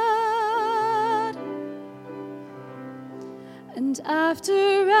I've had, and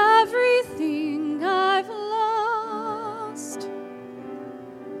after everything I've lost,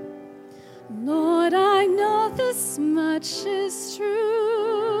 Lord, I know this much is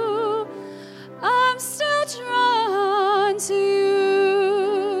true. I'm still drawn to you.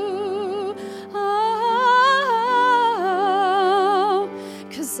 Oh,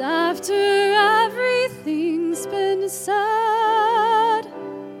 'cause after everything's been said,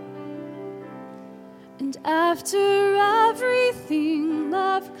 and after everything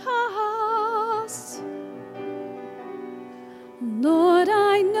love costs, Lord,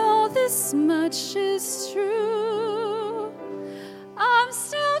 I know this much is true. I'm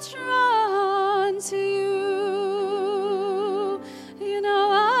still drawn to you. You know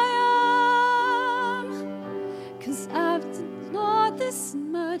I am. 'Cause after, Lord, this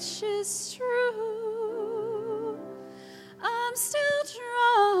much is true. I'm still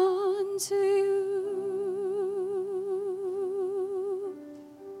drawn to you.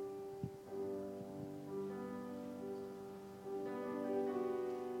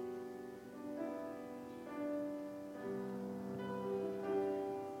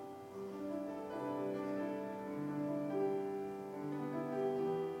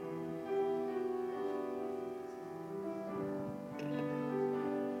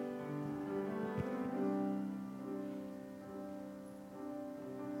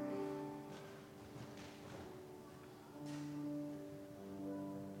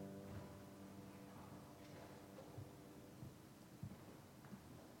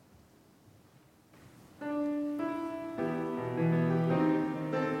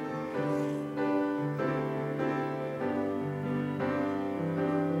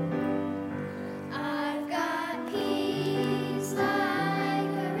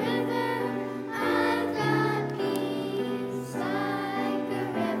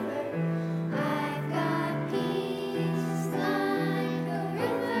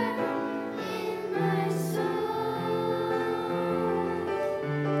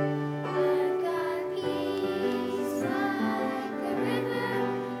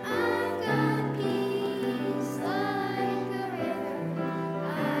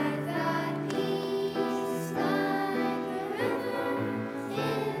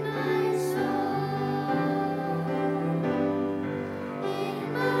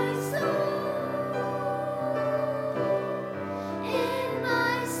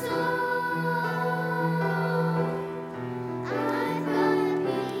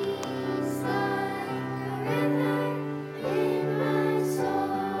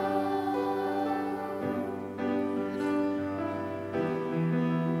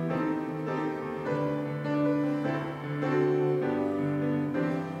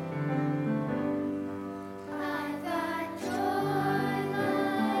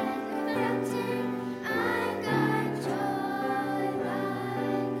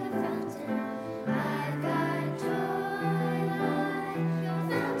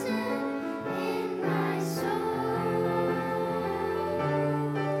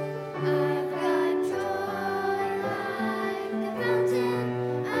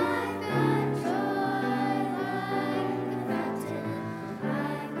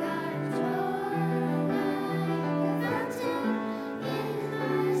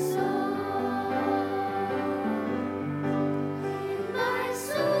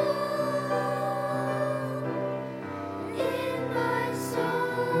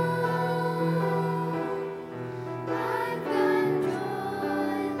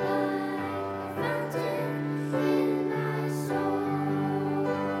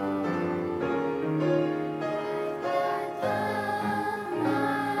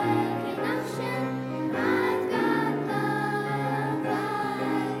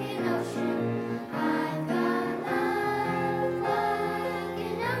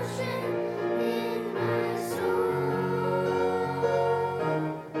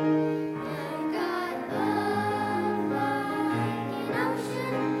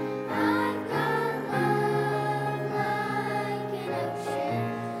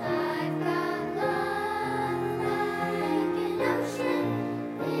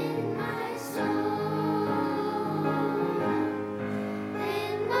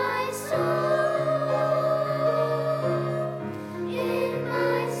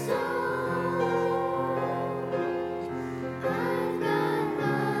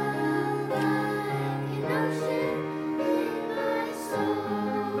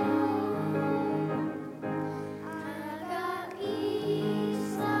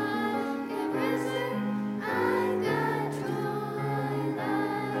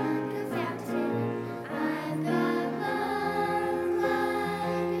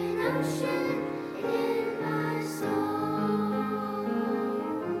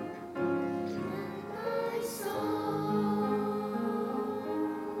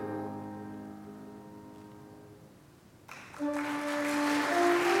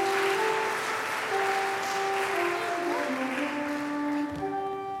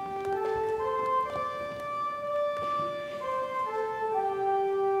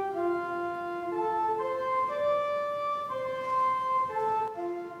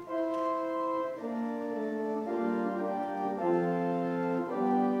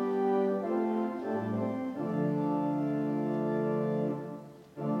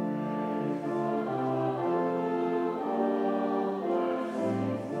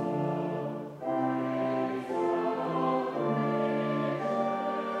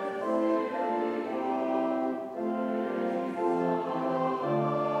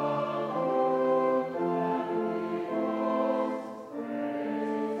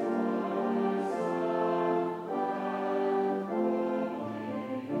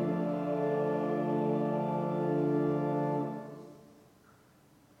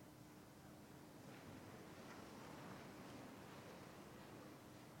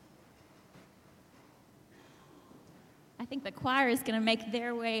 think the choir is going to make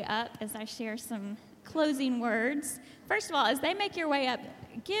their way up as I share some closing words. First of all, as they make your way up,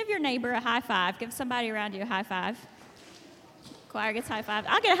 give your neighbor a high five. Give somebody around you a high five. Choir gets high five.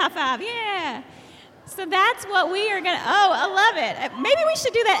 I'll get a high five. Yeah. So that's what we are going to, oh, I love it. Maybe we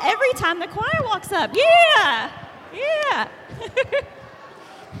should do that every time the choir walks up. Yeah. Yeah.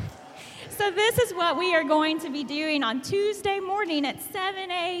 So this is what we are going to be doing on Tuesday morning at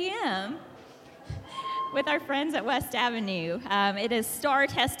 7 a.m. with our friends at West Avenue. It is STAR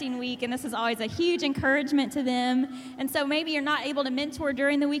testing week, and this is always a huge encouragement to them. And so maybe you're not able to mentor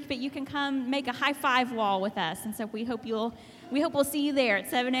during the week, but you can come make a high five wall with us. And so we hope we'll see you there at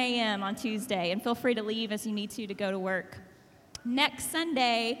 7 a.m. on Tuesday, and feel free to leave as you need to go to work. Next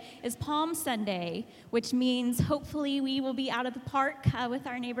Sunday is Palm Sunday, which means hopefully we will be out of the park with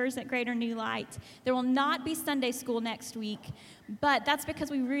our neighbors at Greater New Light. There will not be Sunday school next week, but that's because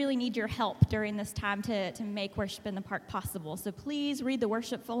we really need your help during this time to make worship in the park possible. So please read the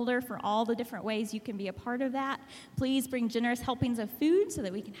worship folder for all the different ways you can be a part of that. Please bring generous helpings of food so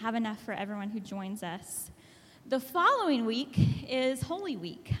that we can have enough for everyone who joins us. The following week is Holy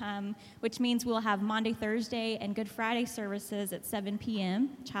Week, which means we'll have Maundy, Thursday, and Good Friday services at 7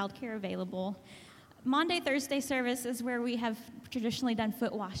 p.m., childcare available. Maundy, Thursday service is where we have traditionally done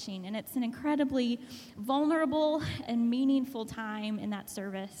foot washing, and it's an incredibly vulnerable and meaningful time in that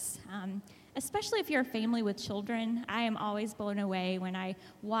service. Especially if you're a family with children, I am always blown away when I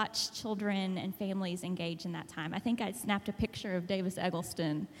watch children and families engage in that time. I think I snapped a picture of Davis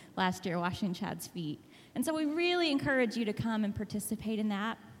Eggleston last year washing Chad's feet. And so we really encourage you to come and participate in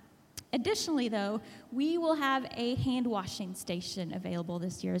that. Additionally, though, we will have a hand washing station available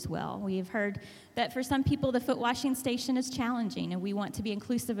this year as well. We have heard that for some people, the foot washing station is challenging, and we want to be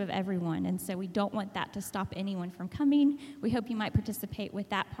inclusive of everyone, and so we don't want that to stop anyone from coming. We hope you might participate with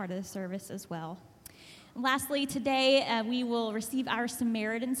that part of the service as well. Lastly, today we will receive our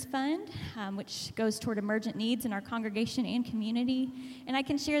Samaritans Fund, which goes toward emergent needs in our congregation and community. And I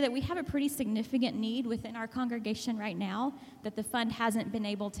can share that we have a pretty significant need within our congregation right now that the fund hasn't been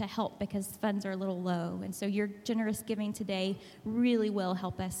able to help because funds are a little low. And so your generous giving today really will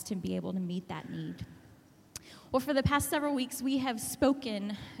help us to be able to meet that need. Well, for the past several weeks, we have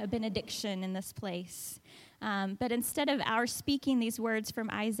spoken a benediction in this place. But instead of our speaking these words from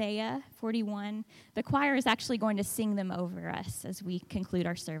Isaiah 41, the choir is actually going to sing them over us as we conclude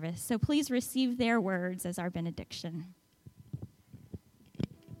our service. So please receive their words as our benediction.